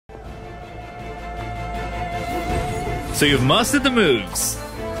So you've mastered the moves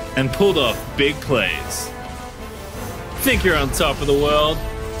and pulled off big plays. Think you're on top of the world?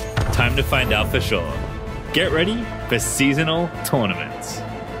 Time to find out for sure. Get ready for seasonal tournaments.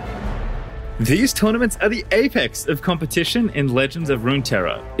 These tournaments are the apex of competition in Legends of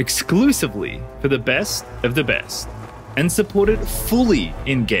Runeterra, exclusively for the best of the best, and supported fully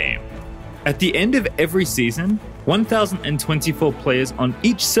in-game. At the end of every season, 1,024 players on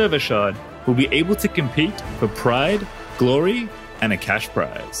each server shard will be able to compete for pride, glory, and a cash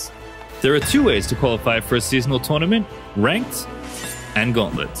prize. There are two ways to qualify for a seasonal tournament: ranked and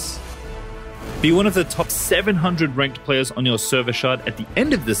gauntlets. Be one of the top 700 ranked players on your server shard at the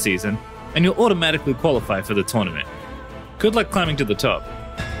end of the season, and you'll automatically qualify for the tournament. Good luck climbing to the top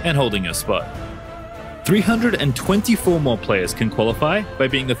and holding your spot. 324 more players can qualify by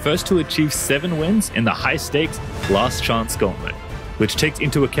being the first to achieve 7 wins in the high-stakes Last Chance Gauntlet, which takes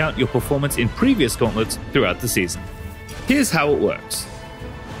into account your performance in previous gauntlets throughout the season. Here's how it works.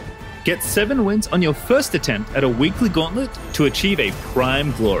 Get 7 wins on your first attempt at a weekly gauntlet to achieve a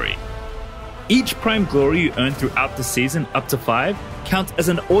Prime Glory. Each Prime Glory you earn throughout the season up to 5 counts as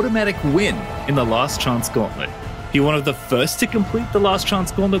an automatic win in the Last Chance Gauntlet. Be one of the first to complete the Last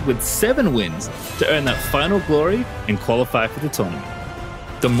Chance Gauntlet with 7 wins to earn that final glory and qualify for the tournament.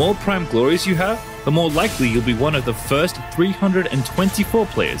 The more Prime Glories you have, the more likely you'll be one of the first 324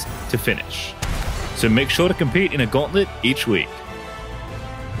 players to finish. So make sure to compete in a gauntlet each week.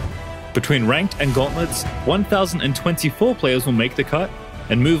 Between ranked and gauntlets, 1,024 players will make the cut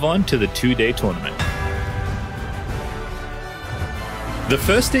and move on to the 2-day tournament. The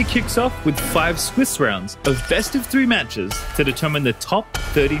first day kicks off with 5 Swiss rounds of best of 3 matches to determine the top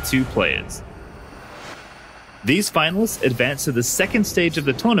 32 players. These finalists advance to the second stage of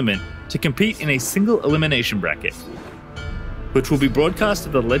the tournament to compete in a single elimination bracket, which will be broadcast to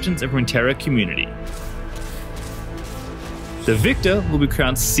the Legends of Runeterra community. The victor will be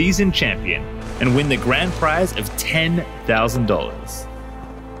crowned season champion and win the grand prize of $10,000.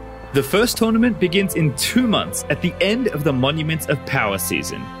 The first tournament begins in 2 months at the end of the Monuments of Power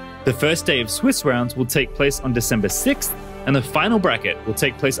season. The first day of Swiss rounds will take place on December 6th, and the final bracket will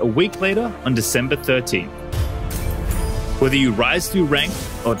take place a week later on December 13th. Whether you rise through rank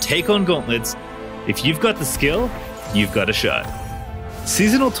or take on gauntlets, if you've got the skill, you've got a shot.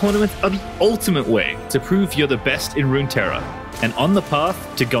 Seasonal tournaments are the ultimate way to prove you're the best in Runeterra and on the path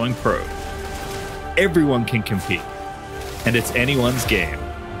to going pro. Everyone can compete, and it's anyone's game.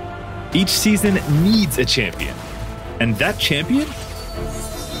 Each season needs a champion, and that champion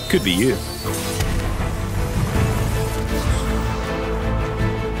could be you.